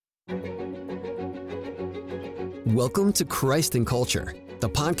Welcome to Christ and Culture, the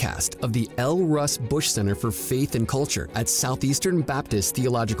podcast of the L. Russ Bush Center for Faith and Culture at Southeastern Baptist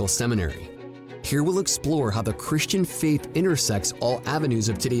Theological Seminary. Here we'll explore how the Christian faith intersects all avenues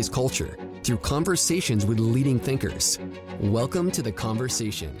of today's culture through conversations with leading thinkers. Welcome to The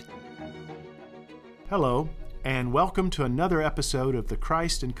Conversation. Hello, and welcome to another episode of the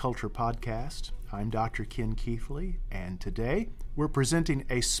Christ and Culture podcast. I'm Dr. Ken Keathley, and today we're presenting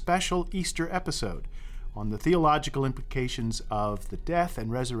a special Easter episode on the theological implications of the death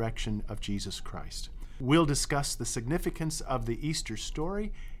and resurrection of Jesus Christ. We'll discuss the significance of the Easter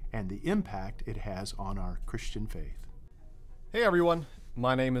story and the impact it has on our Christian faith. Hey everyone,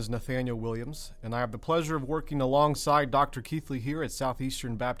 my name is Nathaniel Williams, and I have the pleasure of working alongside Dr. Keathley here at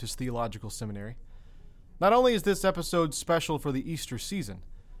Southeastern Baptist Theological Seminary. Not only is this episode special for the Easter season,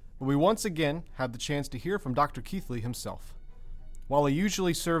 but we once again have the chance to hear from Dr. Keathley himself. While he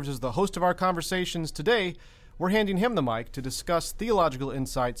usually serves as the host of our conversations, today we're handing him the mic to discuss theological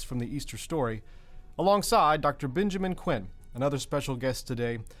insights from the Easter story, alongside Dr. Benjamin Quinn, another special guest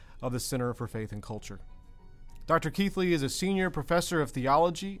today of the Center for Faith and Culture. Dr. Keathley is a senior professor of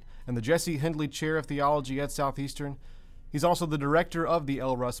theology and the Jesse Hindley Chair of Theology at Southeastern. He's also the director of the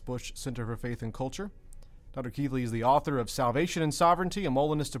L. Russ Bush Center for Faith and Culture. Dr. Keathley is the author of Salvation and Sovereignty, a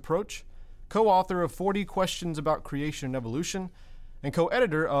Molinist Approach, co-author of 40 Questions About Creation and Evolution, and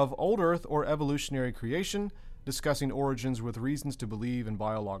co-editor of Old Earth or Evolutionary Creation, discussing origins with reasons to believe in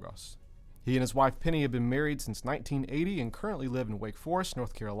biologos. He and his wife Penny have been married since 1980 and currently live in Wake Forest,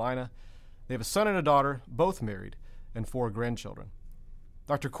 North Carolina. They have a son and a daughter, both married, and 4 grandchildren.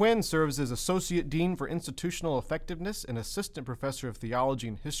 Dr. Quinn serves as Associate Dean for Institutional Effectiveness and Assistant Professor of Theology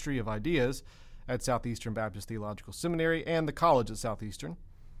and History of Ideas at Southeastern Baptist Theological Seminary and the College at Southeastern.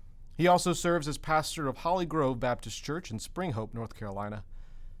 He also serves as pastor of Holly Grove Baptist Church in Spring Hope, North Carolina.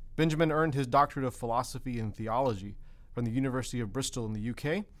 Benjamin earned his doctorate of philosophy and theology from the University of Bristol in the UK,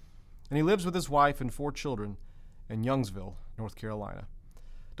 and he lives with his wife and 4 children in Youngsville, North Carolina.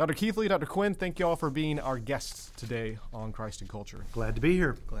 Dr. Keathley, Dr. Quinn, thank you all for being our guests today on Christ and Culture. Glad to be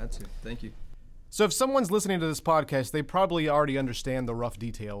here. Glad to. Thank you. So if someone's listening to this podcast, they probably already understand the rough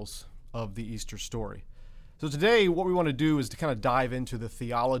details of the Easter story. So today, what we want to do is to kind of dive into the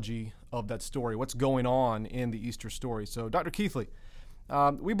theology of that story, what's going on in the Easter story. So, Dr. Keathley,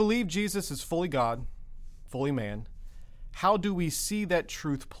 we believe Jesus is fully God, fully man. How do we see that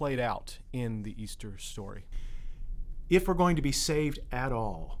truth played out in the Easter story? If we're going to be saved at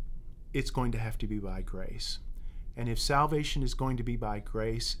all, it's going to have to be by grace. And if salvation is going to be by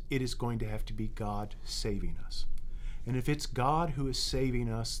grace, it is going to have to be God saving us. And if it's God who is saving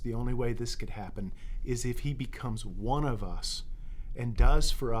us, the only way this could happen is if he becomes one of us and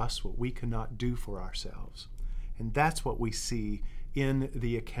does for us what we cannot do for ourselves. And that's what we see in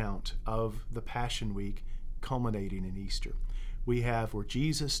the account of the Passion Week culminating in Easter. We have where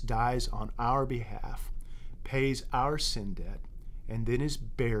Jesus dies on our behalf, pays our sin debt, and then is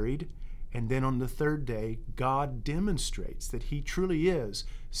buried. And then on the 3rd day, God demonstrates that he truly is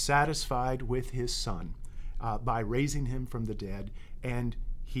satisfied with his Son by raising him from the dead, and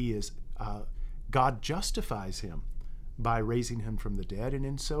God justifies him by raising him from the dead, and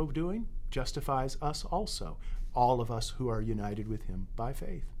in so doing, justifies us also, all of us who are united with him by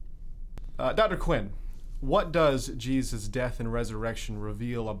faith. Dr. Quinn, what does Jesus' death and resurrection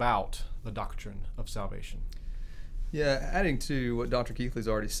reveal about the doctrine of salvation? Yeah, adding to what Dr. Keathley's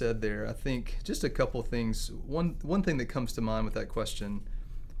already said there, I think just a couple of things. One thing that comes to mind with that question,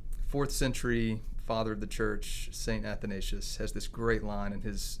 4th century father of the church, St. Athanasius, has this great line in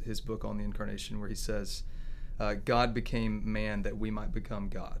his book on the Incarnation where he says, God became man that we might become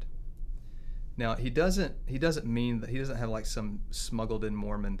God. Now, he doesn't mean that he doesn't have like some smuggled in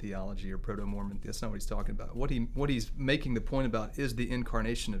Mormon theology or proto-Mormon. That's not what he's talking about. What he's making the point about is the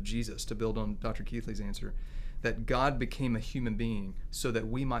incarnation of Jesus, to build on Dr. Keathley's answer, that God became a human being so that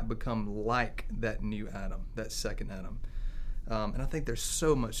we might become like that new Adam, that second Adam. And I think there's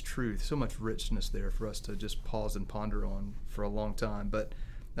so much truth, so much richness there for us to just pause and ponder on for a long time. But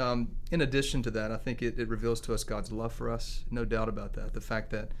in addition to that, I think it reveals to us God's love for us, no doubt about that. The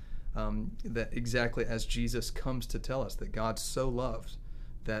fact that exactly as Jesus comes to tell us that God so loves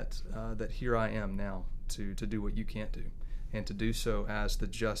that here I am now to do what you can't do, and to do so as the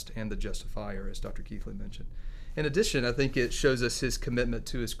just and the justifier, as Dr. Keathley mentioned. In addition, I think it shows us his commitment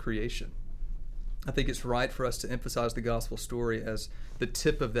to his creation. I think it's right for us to emphasize the gospel story as the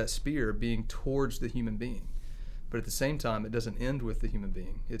tip of that spear being towards the human being. But at the same time, it doesn't end with the human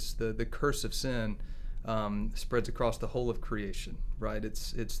being. It's the curse of sin spreads across the whole of creation, right?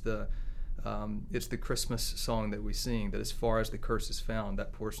 It's the It's the Christmas song that we sing, that as far as the curse is found,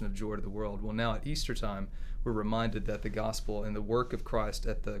 that portion of joy to the world. Well, now at Easter time, we're reminded that the gospel and the work of Christ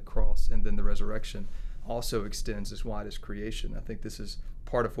at the cross and then the resurrection also extends as wide as creation. I think this is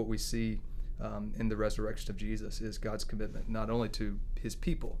part of what we see in the resurrection of Jesus, is God's commitment not only to his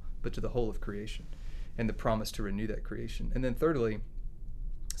people, but to the whole of creation, and the promise to renew that creation. And then thirdly,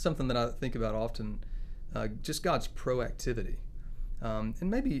 something that I think about often, just God's proactivity. And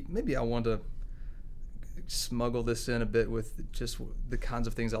maybe I want to smuggle this in a bit with just the kinds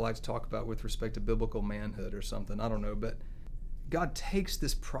of things I like to talk about with respect to biblical manhood or something. I don't know, but God takes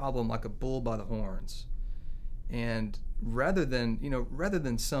this problem like a bull by the horns, and rather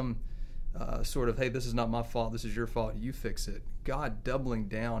than some sort of, hey, this is not my fault, this is your fault, you fix it, God doubling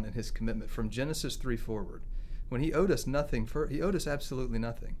down in his commitment from Genesis 3 forward, when he owed us nothing, he owed us absolutely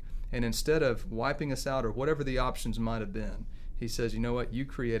nothing. And instead of wiping us out or whatever the options might have been, he says, you know what, you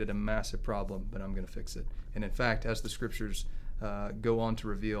created a massive problem, but I'm going to fix it. And in fact, as the scriptures go on to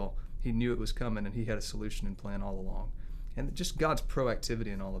reveal, he knew it was coming and he had a solution and plan all along. And just God's proactivity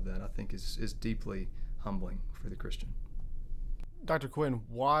in all of that, I think, is deeply humbling for the Christian. Dr. Quinn,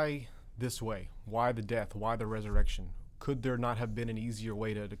 why this way? Why the death? Why the resurrection? Could there not have been an easier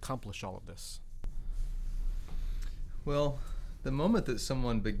way to accomplish all of this? Well, the moment that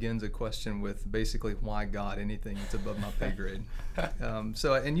someone begins a question with basically why God, anything that's above my pay grade.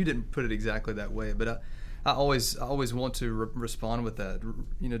 And you didn't put it exactly that way, but I always want to respond with that.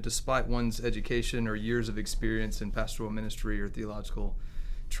 You know, despite one's education or years of experience in pastoral ministry or theological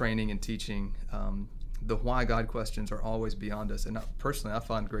training and teaching, the why God questions are always beyond us. And personally, I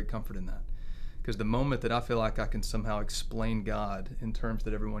find great comfort in that. Because the moment that I feel like I can somehow explain God in terms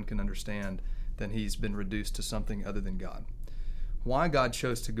that everyone can understand, then he's been reduced to something other than God. Why God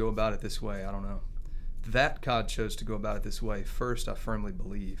chose to go about it this way, I don't know. That God chose to go about it this way, first, I firmly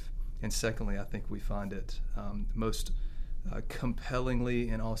believe. And secondly, I think we find it most compellingly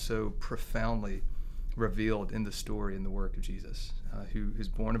and also profoundly revealed in the story and the work of Jesus, who is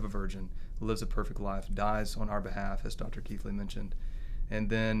born of a virgin, lives a perfect life, dies on our behalf, as Dr. Keathley mentioned. And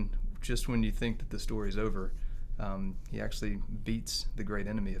then just when you think that the story is over, he actually beats the great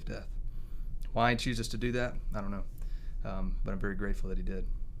enemy of death. Why he chooses to do that, I don't know. But I'm very grateful that he did.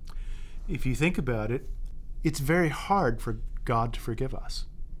 If you think about it, it's very hard for God to forgive us.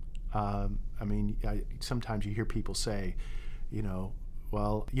 Sometimes you hear people say, God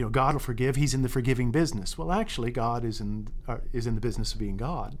will forgive. He's in the forgiving business. Well, actually, God is in the business of being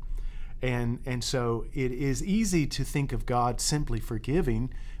God, and so it is easy to think of God simply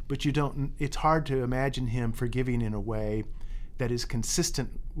forgiving, but you don't. It's hard to imagine him forgiving in a way that is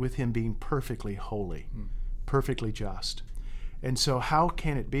consistent with him being perfectly holy. Perfectly just. And so how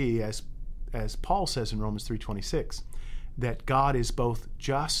can it be, as Paul says in Romans 3:26, that God is both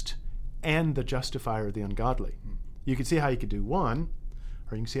just and the justifier of the ungodly? You can see how you could do one,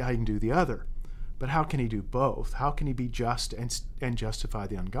 or you can see how you can do the other. But how can he do both? How can he be just and justify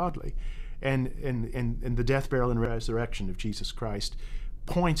the ungodly? And the death, burial, and resurrection of Jesus Christ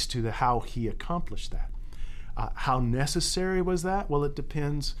points to how he accomplished that. How necessary was that? Well, it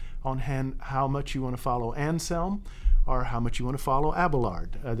depends on how much you want to follow Anselm or how much you want to follow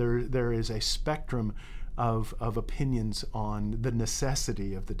Abelard. There is a spectrum of opinions on the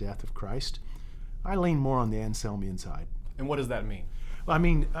necessity of the death of Christ. I lean more on the Anselmian side. And what does that mean? Well, I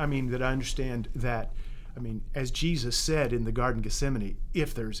mean that I understand that, as Jesus said in the Garden of Gethsemane,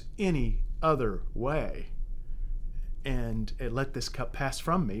 if there's any other way, and let this cup pass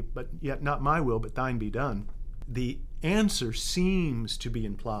from me, but yet not my will, but thine be done. The answer seems to be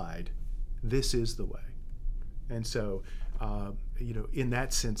implied, this is the way. And so, in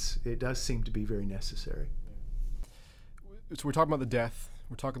that sense, it does seem to be very necessary. So we're talking about the death,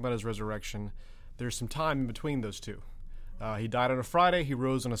 we're talking about his resurrection. There's some time in between those two. He died on a Friday, he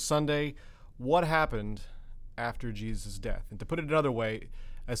rose on a Sunday. What happened after Jesus' death? And to put it another way,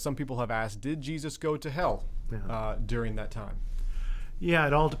 as some people have asked, did Jesus go to hell during that time? Yeah,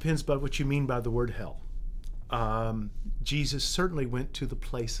 it all depends about what you mean by the word hell. Jesus certainly went to the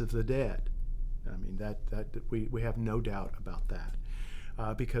place of the dead. That we have no doubt about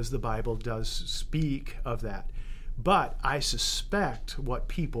that, because the Bible does speak of that. But I suspect what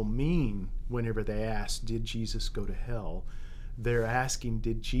people mean whenever they ask, did Jesus go to hell? They're asking,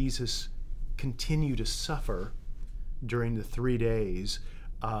 did Jesus continue to suffer during the 3 days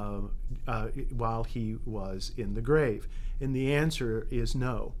while he was in the grave? And the answer is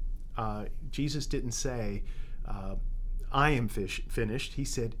no. Jesus didn't say, I am finished. He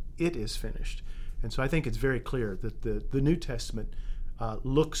said, it is finished. And so I think it's very clear that the New Testament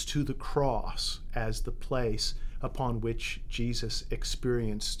looks to the cross as the place upon which Jesus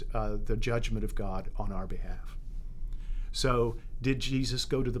experienced the judgment of God on our behalf. So, did Jesus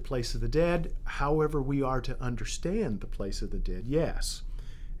go to the place of the dead? However we are to understand the place of the dead, yes.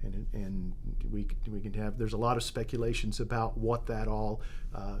 And we can have, there's a lot of speculations about what that all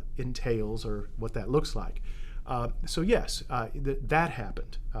entails or what that looks like. So yes, that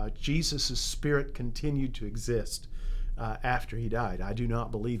happened. Jesus' spirit continued to exist after he died. I do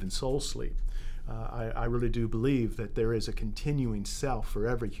not believe in soul sleep. I really do believe that there is a continuing self for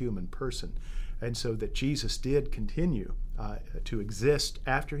every human person. And so that Jesus did continue to exist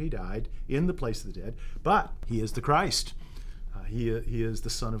after he died in the place of the dead, but he is the Christ. He is the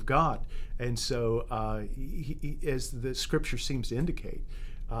Son of God. And so as the Scripture seems to indicate,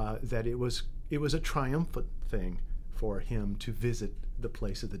 that it was a triumphant thing for him to visit the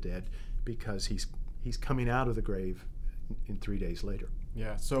place of the dead, because he's coming out of the grave in 3 days later.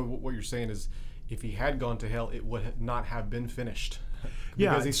 Yeah, so what you're saying is, if he had gone to hell, it would not have been finished.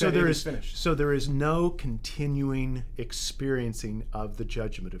 Yeah, he said it is finished. So there is no continuing experiencing of the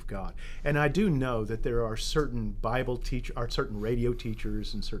judgment of God. And I do know that there are certain certain radio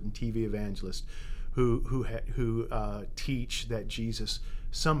teachers and certain TV evangelists who teach that Jesus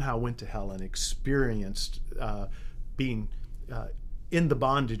somehow went to hell and experienced being in the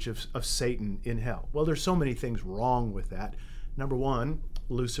bondage of Satan in hell. Well, there's so many things wrong with that. Number one,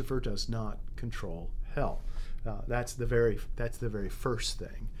 Lucifer does not control hell. That's the very first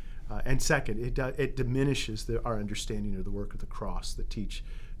thing. And second, it diminishes our understanding of the work of the cross that teach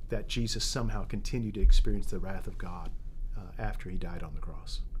that Jesus somehow continued to experience the wrath of God after he died on the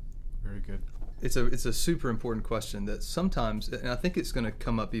cross. Very good. It's a super important question that sometimes, and I think it's going to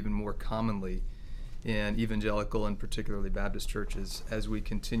come up even more commonly in evangelical and particularly Baptist churches as we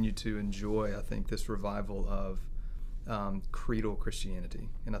continue to enjoy, I think, this revival of creedal Christianity.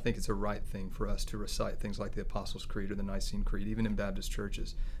 And I think it's a right thing for us to recite things like the Apostles' Creed or the Nicene Creed, even in Baptist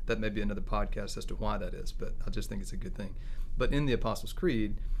churches. That may be another podcast as to why that is, but I just think it's a good thing. But in the Apostles'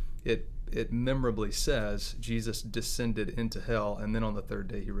 Creed, it memorably says Jesus descended into hell, and then on the third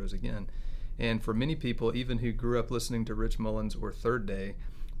day he rose again. And for many people, even who grew up listening to Rich Mullins or Third Day,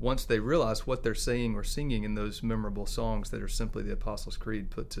 once they realize what they're saying or singing in those memorable songs that are simply the Apostles' Creed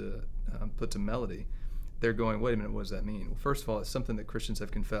put to melody, they're going, wait a minute, what does that mean? Well, first of all, it's something that Christians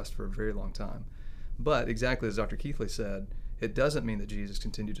have confessed for a very long time. But exactly as Dr. Keathley said, it doesn't mean that Jesus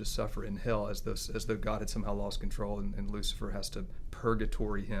continued to suffer in hell as though God had somehow lost control and Lucifer has to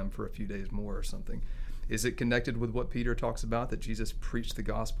purgatory him for a few days more or something. Is it connected with what Peter talks about, that Jesus preached the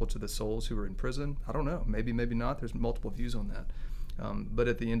gospel to the souls who were in prison? I don't know. Maybe not. There's multiple views on that. But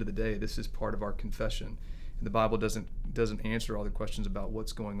at the end of the day, this is part of our confession. The Bible doesn't answer all the questions about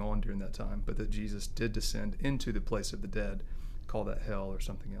what's going on during that time, but that Jesus did descend into the place of the dead. Call that hell or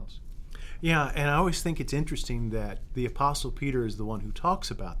something else. Yeah, and I always think it's interesting that the Apostle Peter is the one who talks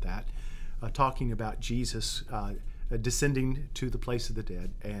about that, talking about Jesus descending to the place of the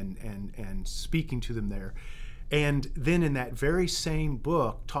dead and speaking to them there. And then in that very same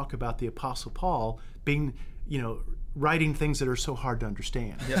book, talk about the Apostle Paul being, writing things that are so hard to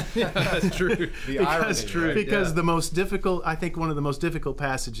understand. Yeah, that's true. Because the most difficult, I think one of the most difficult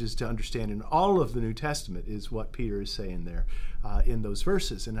passages to understand in all of the New Testament is what Peter is saying there in those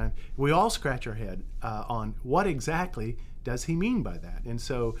verses. And we all scratch our head on what exactly does he mean by that. And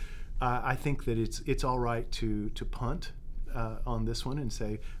so I think that it's all right to punt on this one and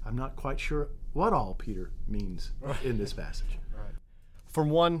say, I'm not quite sure what all Peter means in this passage. Right. From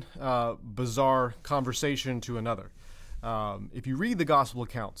one bizarre conversation to another. If you read the gospel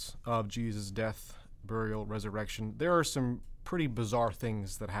accounts of Jesus' death, burial, resurrection, there are some pretty bizarre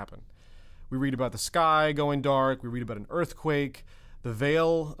things that happen. We read about the sky going dark. We read about an earthquake, the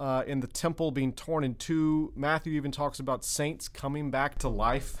veil in the temple being torn in two. Matthew even talks about saints coming back to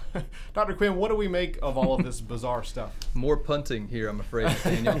life. Dr. Quinn, what do we make of all of this bizarre stuff? More punting here, I'm afraid,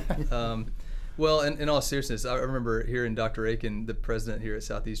 Daniel. Well, in all seriousness, I remember hearing Dr. Aiken, the president here at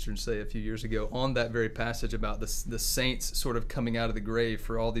Southeastern, say a few years ago on that very passage about the saints sort of coming out of the grave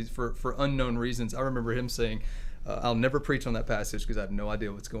for all these for unknown reasons. I remember him saying, "I'll never preach on that passage because I have no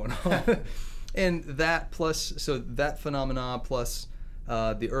idea what's going on." And that that phenomena plus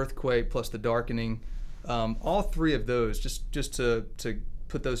the earthquake plus the darkening, all three of those, just to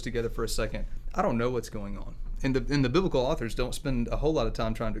put those together for a second, I don't know what's going on. And the biblical authors don't spend a whole lot of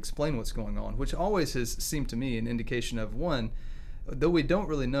time trying to explain what's going on, which always has seemed to me an indication of, one, though we don't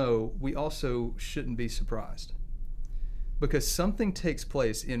really know, we also shouldn't be surprised. Because something takes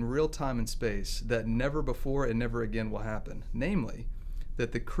place in real time and space that never before and never again will happen. Namely,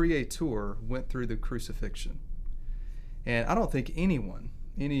 that the Creator went through the crucifixion. And I don't think anyone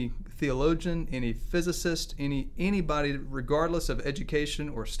any theologian, any physicist, anybody, regardless of education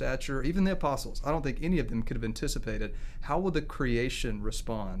or stature, even the apostles, I don't think any of them could have anticipated how will the creation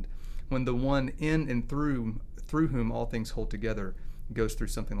respond when the one in and through whom all things hold together goes through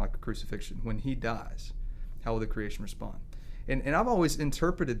something like a crucifixion. When he dies, how will the creation respond? And I've always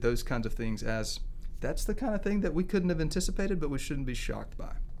interpreted those kinds of things as that's the kind of thing that we couldn't have anticipated, but we shouldn't be shocked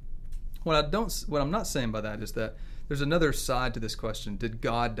by. What I'm not saying by that is that there's another side to this question. Did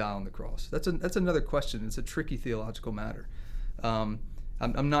God die on the cross? That's another question. It's a tricky theological matter. I'm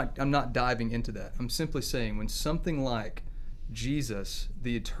not diving into that. I'm simply saying when something like Jesus,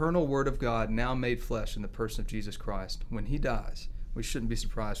 the eternal Word of God, now made flesh in the person of Jesus Christ, when he dies, we shouldn't be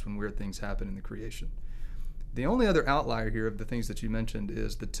surprised when weird things happen in the creation. The only other outlier here of the things that you mentioned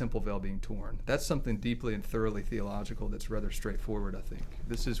is the temple veil being torn. That's something deeply and thoroughly theological that's rather straightforward, I think.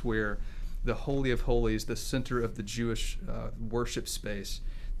 This is where the Holy of Holies, the center of the Jewish worship space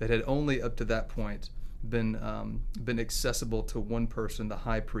that had only up to that point been accessible to one person, the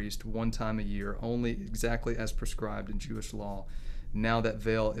high priest, one time a year, only exactly as prescribed in Jewish law. Now that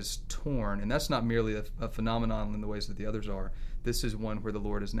veil is torn, and that's not merely a phenomenon in the ways that the others are. This is one where the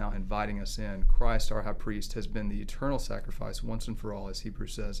Lord is now inviting us in. Christ, our high priest, has been the eternal sacrifice once and for all, as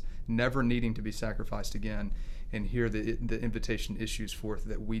Hebrews says, never needing to be sacrificed again. And here the invitation issues forth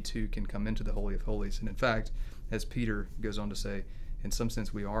that we too can come into the Holy of Holies. And in fact, as Peter goes on to say, in some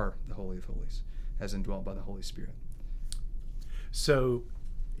sense we are the Holy of Holies, as indwelt by the Holy Spirit. So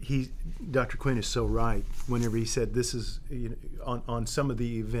Dr. Quinn is so right whenever he said this is on some of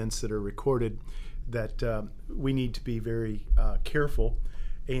the events that are recorded that we need to be very careful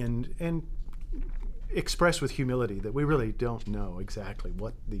and express with humility that we really don't know exactly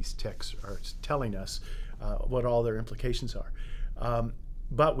what these texts are telling us, what all their implications are.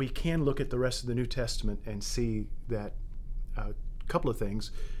 But we can look at the rest of the New Testament and see that a couple of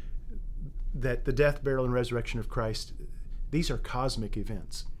things, that the death, burial, and resurrection of Christ, these are cosmic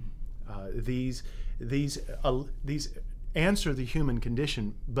events. These answer the human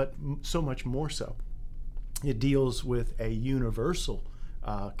condition, but so much more so. It deals with a universal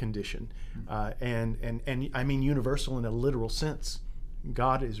condition, and I mean universal in a literal sense.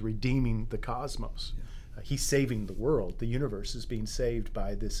 God is redeeming the cosmos. He's saving the world. The universe is being saved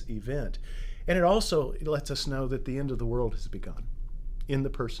by this event. And it also lets us know that the end of the world has begun in the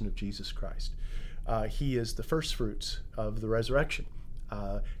person of Jesus Christ. He is the first fruits of the resurrection.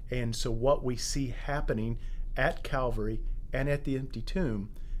 And so what we see happening at Calvary and at the empty tomb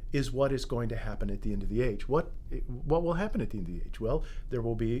is what is going to happen at the end of the age. What will happen at the end of the age? Well, there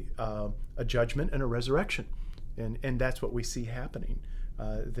will be a judgment and a resurrection. And that's what we see happening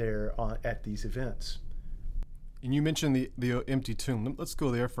there at these events. And you mentioned the empty tomb. Let's go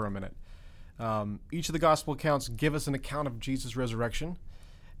there for a minute. Each of the gospel accounts give us an account of Jesus' resurrection.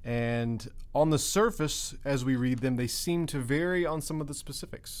 And on the surface, as we read them, they seem to vary on some of the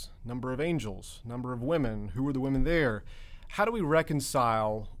specifics. Number of angels, number of women, who were the women there? How do we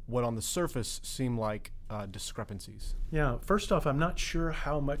reconcile what on the surface seem like discrepancies? Yeah, first off, I'm not sure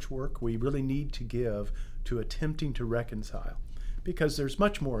how much work we really need to give to attempting to reconcile, because there's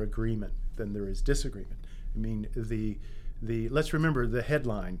much more agreement than there is disagreement. I mean, let's remember the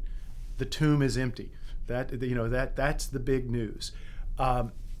headline, "The tomb is empty." That's the big news.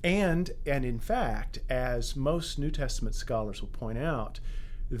 And in fact, as most New Testament scholars will point out,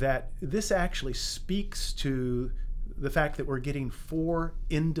 that this actually speaks to the fact that we're getting 4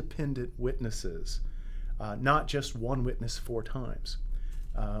 independent witnesses, not just one witness 4 times.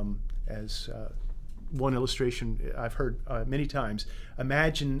 As one illustration I've heard many times,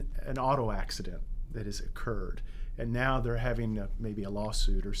 imagine an auto accident that has occurred, and now they're having maybe a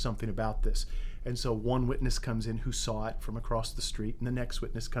lawsuit or something about this. And so one witness comes in who saw it from across the street, and the next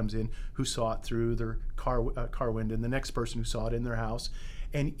witness comes in who saw it through their car window, and the next person who saw it in their house.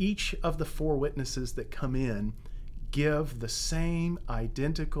 And each of the 4 witnesses that come in give the same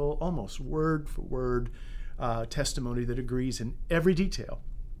identical, almost word for word testimony that agrees in every detail.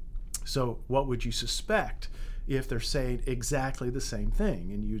 So what would you suspect if they're saying exactly the same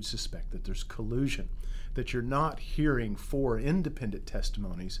thing? And you'd suspect that there's collusion, that you're not hearing 4 independent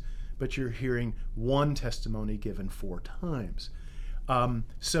testimonies, but you're hearing one testimony given 4 times.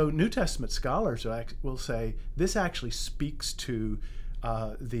 So New Testament scholars will say this actually speaks to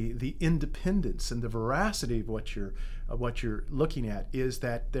the independence and the veracity of what you're looking at, is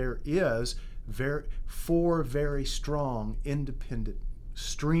that there is 4 very strong independent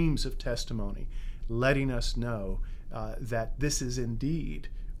streams of testimony letting us know that this is indeed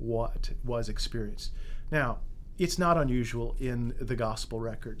what was experienced. Now, it's not unusual in the gospel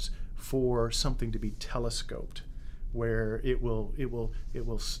records for something to be telescoped, where it will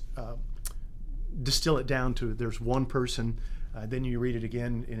distill it down to there's one person. Then you read it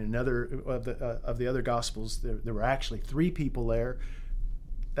again in another of the other Gospels. There were actually three people there.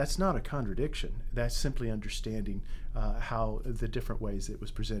 That's not a contradiction. That's simply understanding how the different ways it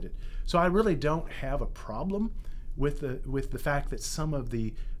was presented. So I really don't have a problem with the fact that some of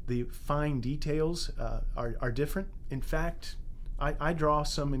the fine details are different. In fact, I draw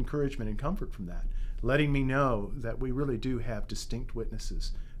some encouragement and comfort from that, letting me know that we really do have distinct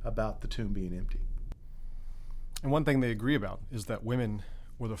witnesses about the tomb being empty. And one thing they agree about is that women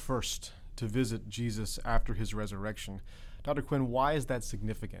were the first to visit Jesus after his resurrection. Dr. Quinn, why is that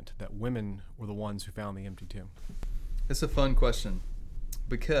significant, that women were the ones who found the empty tomb? It's a fun question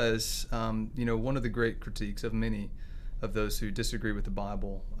because, one of the great critiques of many of those who disagree with the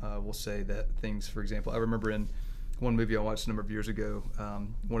Bible will say that things, for example, I remember in one movie I watched a number of years ago,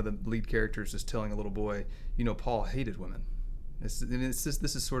 one of the lead characters is telling a little boy, Paul hated women. This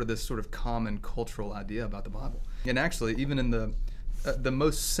is sort of this sort of common cultural idea about the Bible. And actually, even in the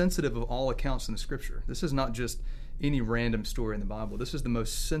most sensitive of all accounts in the Scripture, this is not just any random story in the Bible. This is the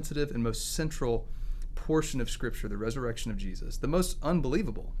most sensitive and most central portion of Scripture, the resurrection of Jesus, the most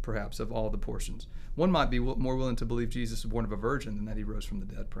unbelievable, perhaps, of all the portions. One might be more willing to believe Jesus was born of a virgin than that he rose from the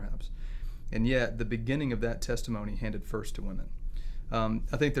dead, perhaps. And yet, the beginning of that testimony handed first to women.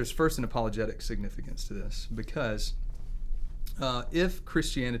 I think there's first an apologetic significance to this, because if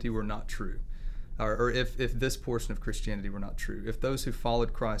Christianity were not true, or if this portion of Christianity were not true, if those who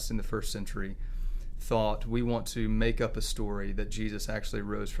followed Christ in the first century thought we want to make up a story that Jesus actually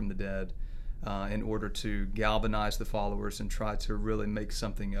rose from the dead in order to galvanize the followers and try to really make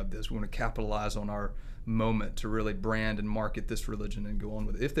something of this, we want to capitalize on our moment to really brand and market this religion and go on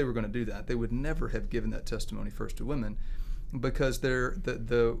with it. If they were going to do that, they would never have given that testimony first to women, because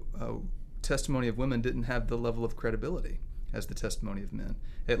the testimony of women didn't have the level of credibility as the testimony of men.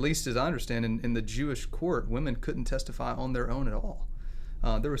 At least as I understand, in the Jewish court, women couldn't testify on their own at all.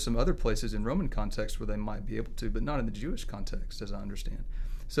 There were some other places in Roman context where they might be able to, but not in the Jewish context, as I understand.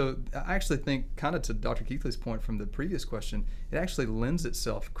 So I actually think, kind of to Dr. Keathley's point from the previous question, it actually lends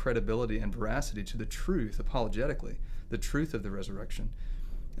itself credibility and veracity to the truth, apologetically, the truth of the resurrection.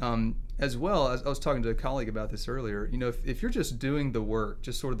 As well, as I was talking to a colleague about this earlier, if you're just doing the work,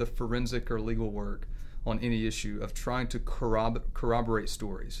 just sort of the forensic or legal work on any issue of trying to corroborate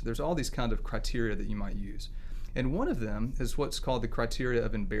stories, there's all these kind of criteria that you might use. And one of them is what's called the criteria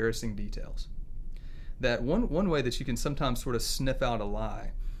of embarrassing details. That one way that you can sometimes sort of sniff out a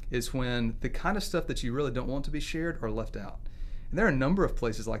lie is when the kind of stuff that you really don't want to be shared are left out. And there are a number of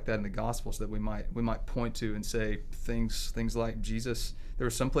places like that in the Gospels that we might point to and say things like Jesus. There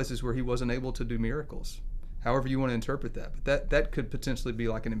were some places where he wasn't able to do miracles. However you want to interpret that. But that could potentially be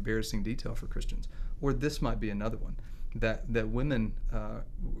like an embarrassing detail for Christians. Or this might be another one, that women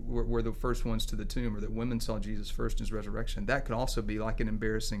were the first ones to the tomb, or that women saw Jesus first in his resurrection. That could also be like an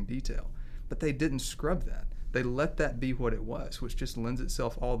embarrassing detail. But they didn't scrub that. They let that be what it was, which just lends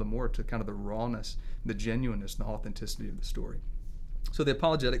itself all the more to kind of the rawness, the genuineness, and the authenticity of the story. So the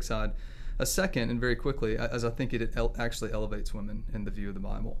apologetic side, a second, and very quickly, as I think it actually elevates women in the view of the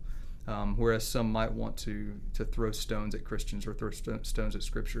Bible. Whereas some might want to throw stones at Christians or throw stones at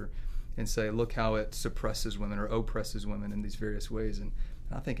Scripture and say, look how it suppresses women or oppresses women in these various ways. And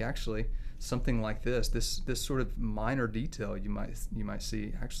I think actually something like this sort of minor detail you might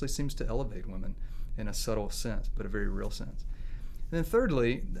see actually seems to elevate women in a subtle sense, but a very real sense. And then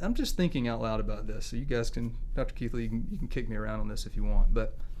thirdly, I'm just thinking out loud about this. So you guys can, Dr. Keathley, you can kick me around on this if you want.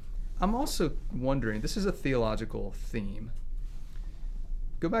 But I'm also wondering, this is a theological theme.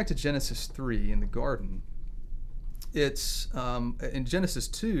 Go back to Genesis 3 in the garden. It's in Genesis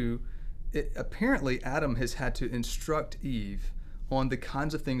 2, apparently Adam has had to instruct Eve on the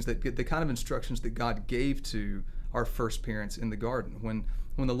kinds of things the kind of instructions that God gave to our first parents in the garden.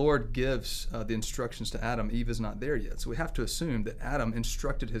 When the Lord gives the instructions to Adam, Eve is not there yet. So we have to assume that Adam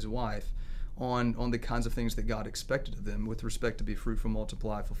instructed his wife on the kinds of things that God expected of them with respect to be fruitful,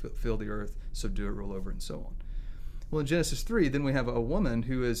 multiply, fill the earth, subdue it, rule over, and so on. Well, in Genesis 3, then we have a woman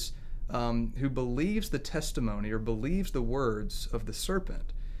who believes the testimony or believes the words of the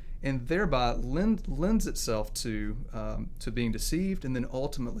serpent, and thereby lends itself to being deceived, and then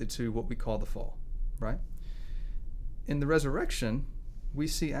ultimately to what we call the fall, right? In the resurrection, we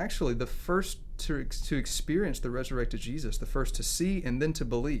see actually the first to experience the resurrected Jesus, the first to see and then to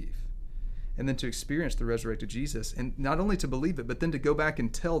believe, and then to experience the resurrected Jesus, and not only to believe it, but then to go back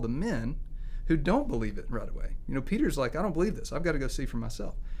and tell the men who don't believe it right away. Peter's like, I don't believe this. I've got to go see for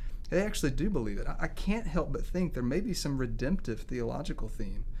myself. They actually do believe it. I can't help but think there may be some redemptive theological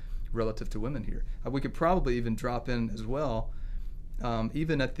theme relative to women here. We could probably even drop in as well,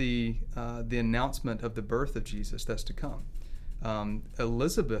 even at the announcement of the birth of Jesus that's to come.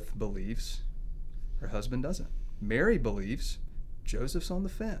 Elizabeth believes, her husband doesn't. Mary believes, Joseph's on the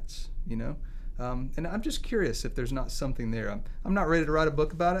fence, And I'm just curious if there's not something there. I'm not ready to write a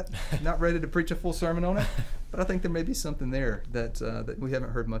book about it, not ready to preach a full sermon on it, but I think there may be something there that we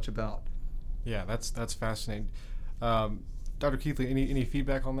haven't heard much about. Yeah, that's fascinating. Dr. Keathley, any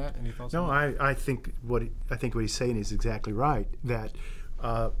feedback on that? Any thoughts? No, on that? I think what he's saying is exactly right. That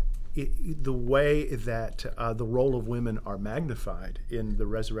the way that the role of women are magnified in the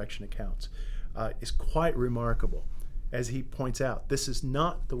resurrection accounts is quite remarkable. As he points out, this is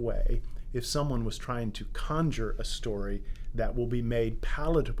not the way. If someone was trying to conjure a story that will be made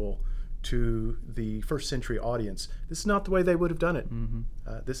palatable to the first century audience, this is not the way they would have done it. Mm-hmm.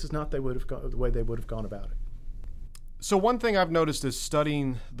 This is not the way they would have gone about it. So one thing I've noticed is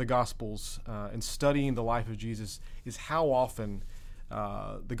studying the Gospels and studying the life of Jesus is how often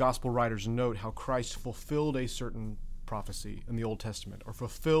the Gospel writers note how Christ fulfilled a certain prophecy in the Old Testament or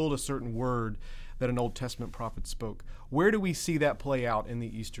fulfilled a certain word that an Old Testament prophet spoke. Where do we see that play out in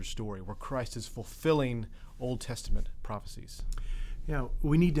the Easter story, where Christ is fulfilling Old Testament prophecies?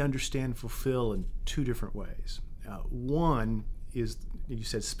 We need to understand fulfill in two different ways. One is, you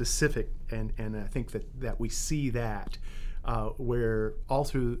said, specific, and I think that we see that where all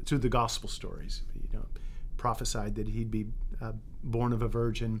through the gospel stories, prophesied that he'd be born of a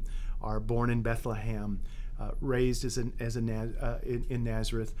virgin, or born in Bethlehem, raised in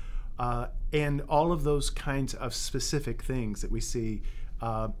Nazareth, and all of those kinds of specific things that we see,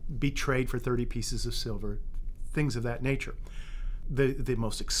 betrayed for 30 pieces of silver, things of that nature. The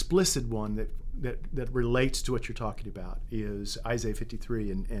most explicit one that relates to what you're talking about is Isaiah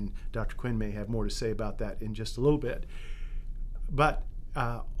 53, and Dr. Quinn may have more to say about that in just a little bit. But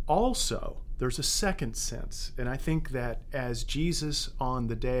also, there's a second sense, and I think that as Jesus, on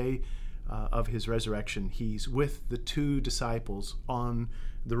the day of his resurrection, he's with the two disciples on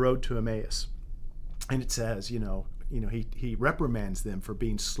the road to Emmaus, and it says, he reprimands them for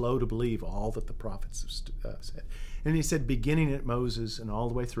being slow to believe all that the prophets have said. And he said, beginning at Moses and all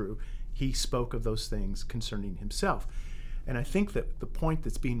the way through, he spoke of those things concerning himself. And I think that the point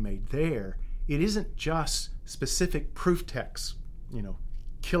that's being made there, it isn't just specific proof texts,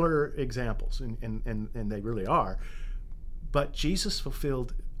 killer examples, and they really are, but Jesus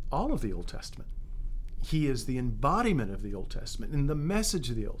fulfilled all of the Old Testament. He is the embodiment of the Old Testament and the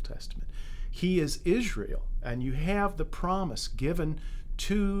message of the Old Testament. He is Israel, and you have the promise given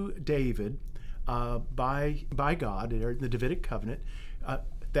to David by God in the Davidic covenant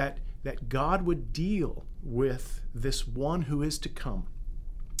that God would deal with this one who is to come,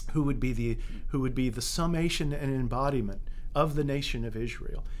 who would be the summation and embodiment of the nation of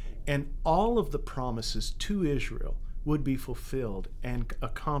Israel, and all of the promises to Israel would be fulfilled and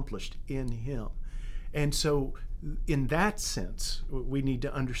accomplished in him. And so in that sense, we need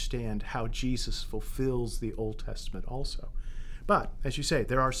to understand how Jesus fulfills the Old Testament also. But, as you say,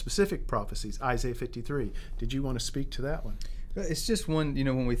 there are specific prophecies. Isaiah 53. Did you want to speak to that one? It's just one,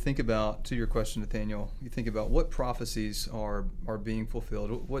 when we think about, to your question, Nathaniel, you think about what prophecies are being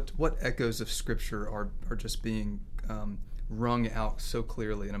fulfilled, what echoes of Scripture are just being wrung out so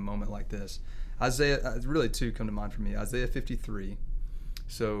clearly in a moment like this. Isaiah, really two come to mind for me. Isaiah 53.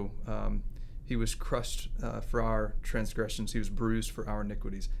 So, he was crushed for our transgressions. He was bruised for our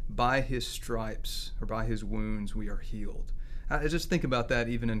iniquities. By his stripes, or by his wounds, we are healed. I just think about that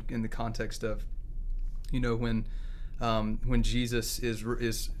even in the context of, when Jesus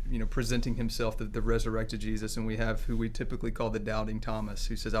is presenting himself, the resurrected Jesus, and we have who we typically call the doubting Thomas,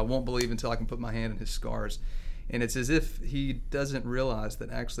 who says, I won't believe until I can put my hand in his scars. And it's as if he doesn't realize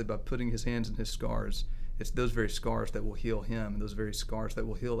that actually by putting his hands in his scars, it's those very scars that will heal him, and those very scars that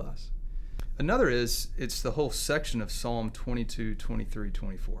will heal us. Another it's the whole section of Psalm 22, 23,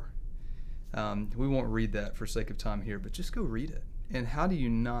 24. We won't read that for sake of time here, but just go read it. And how do you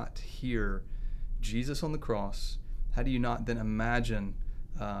not hear Jesus on the cross? How do you not then imagine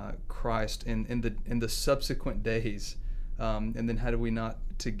Christ in the subsequent days? And then how do we not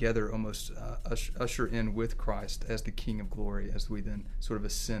together almost usher in with Christ as the King of Glory as we then sort of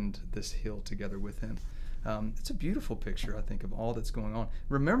ascend this hill together with him? It's a beautiful picture, I think, of all that's going on.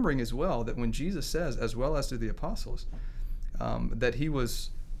 Remembering as well that when Jesus says, as well as to the apostles, that he was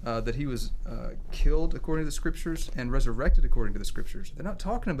killed according to the Scriptures and resurrected according to the Scriptures, they're not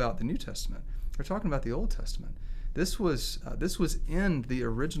talking about the New Testament. They're talking about the Old Testament. This was in the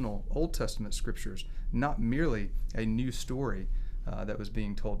original Old Testament Scriptures, not merely a new story that was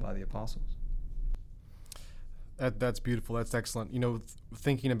being told by the apostles. That's beautiful. That's excellent.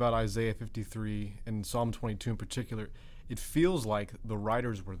 Thinking about Isaiah 53 and Psalm 22 in particular, it feels like the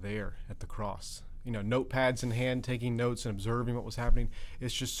writers were there at the cross. Notepads in hand, taking notes and observing what was happening.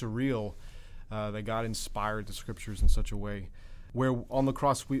 It's just surreal that God inspired the scriptures in such a way where on the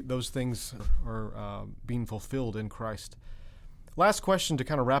cross those things are being fulfilled in Christ. Last question to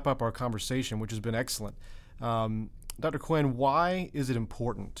kind of wrap up our conversation, which has been excellent. Dr. Quinn, why is it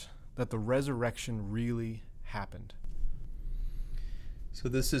important that the resurrection really happened? So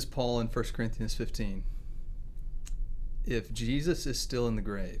this is Paul in 1 Corinthians 15. If Jesus is still in the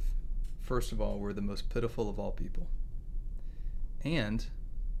grave, first of all, we're the most pitiful of all people. And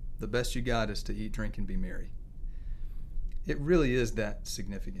the best you got is to eat, drink, and be merry. It really is that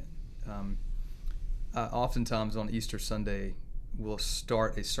significant. Oftentimes on Easter Sunday, we'll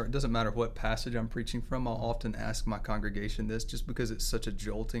start it doesn't matter what passage I'm preaching from, I'll often ask my congregation this just because it's such a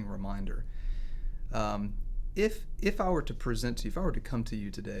jolting reminder. If I were to present to you, if I were to come to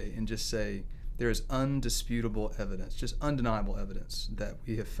you today and just say, there is undisputable evidence, just undeniable evidence that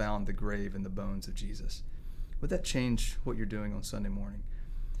we have found the grave and the bones of Jesus, would that change what you're doing on Sunday morning?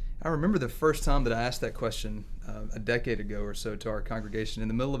 I remember the first time that I asked that question a decade ago or so to our congregation in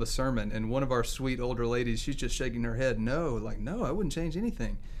the middle of a sermon, and one of our sweet older ladies, she's just shaking her head, no, I wouldn't change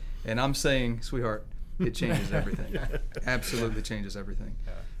anything. And I'm saying, sweetheart, it changes everything. Absolutely changes everything.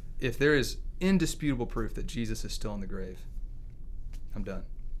 Yeah. If there is indisputable proof that Jesus is still in the grave, I'm done.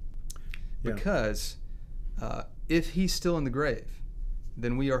 Yeah. Because if he's still in the grave,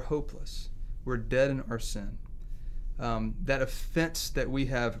 then we are hopeless. We're dead in our sin. That offense that we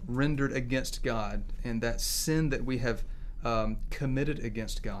have rendered against God and that sin that we have committed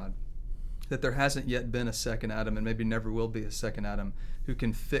against God, that there hasn't yet been a second Adam and maybe never will be a second Adam who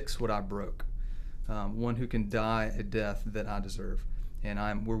can fix what I broke, one who can die a death that I deserve.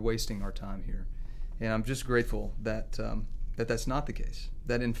 And we're wasting our time here. And I'm just grateful that that's not the case.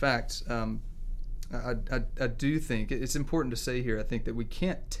 That in fact, I do think it's important to say here, I think that we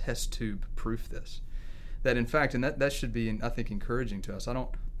can't test tube proof this. That in fact, and that should be, I think, encouraging to us. I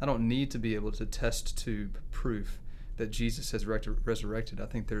don't need to be able to test tube proof that Jesus has resurrected. I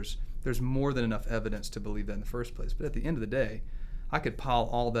think there's more than enough evidence to believe that in the first place. But at the end of the day, I could pile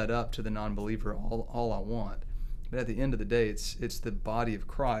all that up to the non-believer all I want. But at the end of the day, it's the body of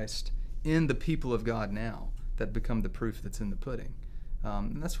Christ in the people of God now that become the proof that's in the pudding.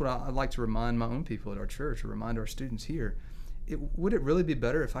 And that's what I'd like to remind my own people at our church, or remind our students here. Would it really be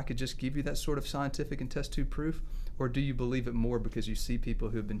better if I could just give you that sort of scientific and test tube proof? Or do you believe it more because you see people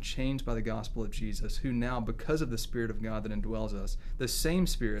who have been changed by the gospel of Jesus, who now, because of the Spirit of God that indwells us, the same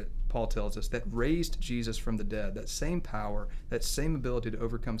Spirit, Paul tells us, that raised Jesus from the dead, that same power, that same ability to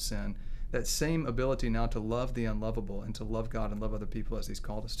overcome sin, that same ability now to love the unlovable and to love God and love other people as he's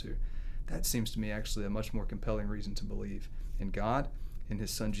called us to, that seems to me actually a much more compelling reason to believe in God, in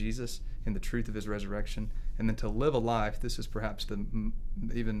his son Jesus, in the truth of his resurrection, and then to live a life. This is perhaps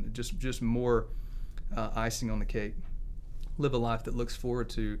even just more icing on the cake. Live a life that looks forward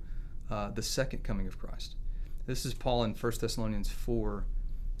to the second coming of Christ. This is Paul in 1 Thessalonians 4,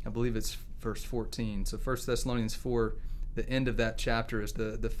 I believe it's verse 14. So 1 Thessalonians 4, the end of that chapter is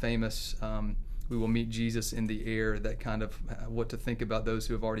the famous we will meet Jesus in the air, that kind of what to think about those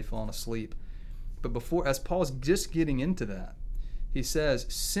who have already fallen asleep. But before, as Paul's just getting into that, he says,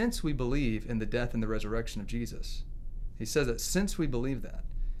 since we believe in the death and the resurrection of Jesus, he says that since we believe that,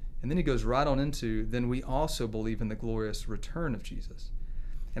 and then he goes right on into, then we also believe in the glorious return of Jesus.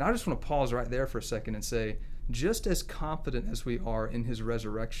 And I just want to pause right there for a second and say, just as confident as we are in his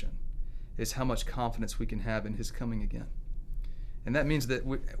resurrection is how much confidence we can have in his coming again. And that means that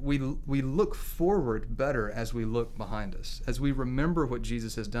we look forward better as we look behind us. As we remember what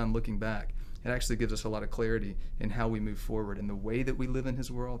Jesus has done looking back, it actually gives us a lot of clarity in how we move forward, in the way that we live in his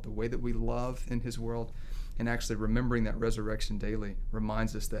world, the way that we love in his world. And actually remembering that resurrection daily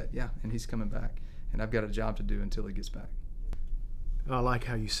reminds us that, and he's coming back. And I've got a job to do until he gets back. I like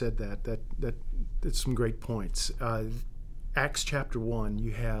how you said that. That's some great points. Acts chapter 1,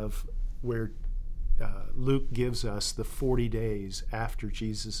 you have where Luke gives us the 40 days after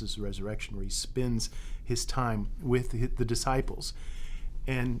Jesus' resurrection, where he spends his time with the disciples.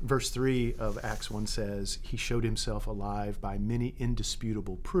 And verse 3 of Acts 1 says, he showed himself alive by many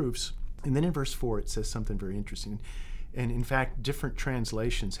indisputable proofs. And then in verse 4 it says something very interesting. And in fact, different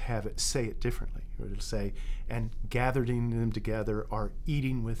translations say it differently. It'll say, and gathering them together, or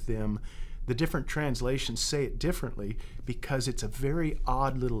eating with them. The different translations say it differently because it's a very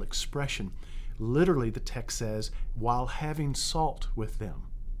odd little expression. Literally, the text says, while having salt with them.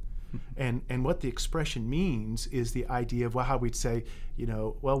 And what the expression means is the idea of how we'd say,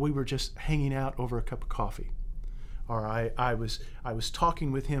 we were just hanging out over a cup of coffee. or I was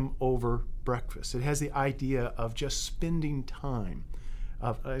talking with him over breakfast. It has the idea of just spending time,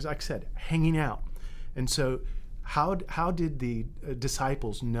 of, as I said, hanging out. And so how did the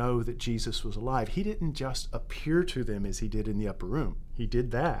disciples know that Jesus was alive? He didn't just appear to them as he did in the upper room. He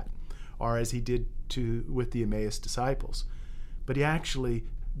did that, or as he did with the Emmaus disciples. But he actually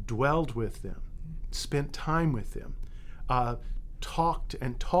dwelled with them, spent time with them, talked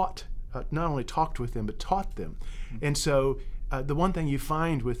and taught, not only talked with them, but taught them. And so the one thing you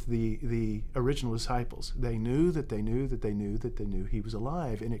find with the original disciples, they knew that they knew that they knew that they knew he was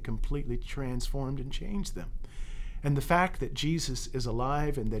alive, and it completely transformed and changed them. And the fact that Jesus is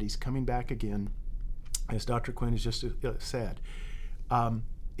alive and that he's coming back again, as Dr. Quinn has just said,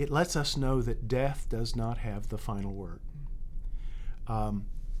 it lets us know that death does not have the final word.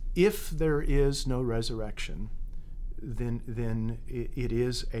 If there is no resurrection, then it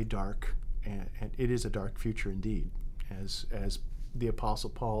is a dark future indeed, as the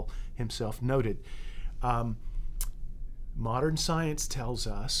Apostle Paul himself noted. Modern science tells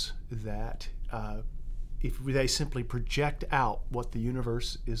us that if they simply project out what the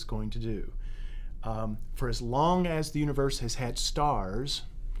universe is going to do, for as long as the universe has had stars,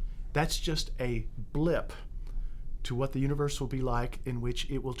 that's just a blip to what the universe will be like, in which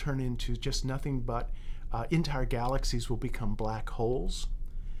it will turn into just nothing but entire galaxies will become black holes.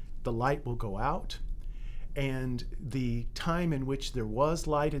 The light will go out, and the time in which there was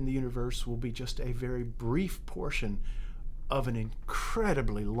light in the universe will be just a very brief portion of an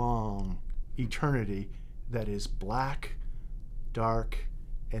incredibly long eternity that is black, dark,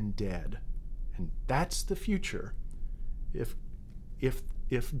 and dead. And that's the future if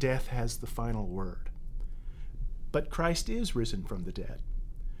death has the final word. But Christ is risen from the dead.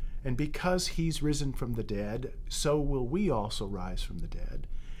 And because he's risen from the dead, so will we also rise from the dead.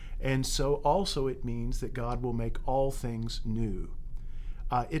 And so also it means that God will make all things new.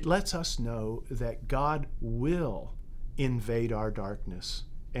 It lets us know that God will invade our darkness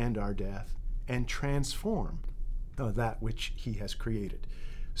and our death and transform that which he has created.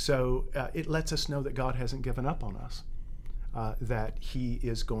 So it lets us know that God hasn't given up on us, that he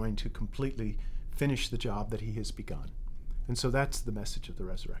is going to completely finish the job that he has begun. And so that's the message of the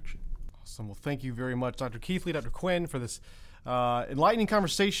resurrection. Awesome. Well, thank you very much, Dr. Keathley, Dr. Quinn, for this enlightening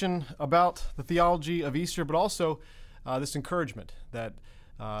conversation about the theology of Easter, but also this encouragement that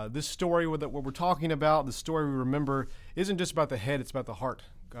this story that what we're talking about, the story we remember, isn't just about the head, it's about the heart.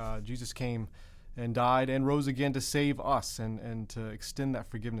 Jesus came and died and rose again to save us and to extend that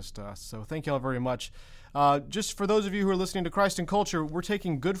forgiveness to us. So thank you all very much. Just for those of you who are listening to Christ and Culture, we're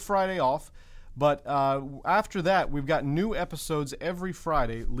taking Good Friday off. But after that, we've got new episodes every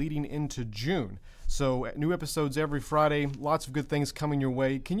Friday leading into June. So new episodes every Friday, lots of good things coming your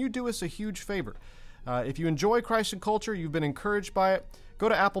way. Can you do us a huge favor? If you enjoy Christ and Culture, you've been encouraged by it, go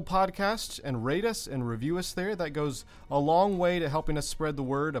to Apple Podcasts and rate us and review us there. That goes a long way to helping us spread the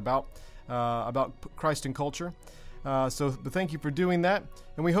word about Christ and Culture. But thank you for doing that.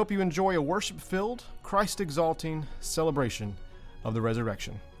 And we hope you enjoy a worship-filled, Christ-exalting celebration of the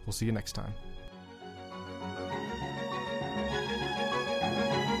resurrection. We'll see you next time.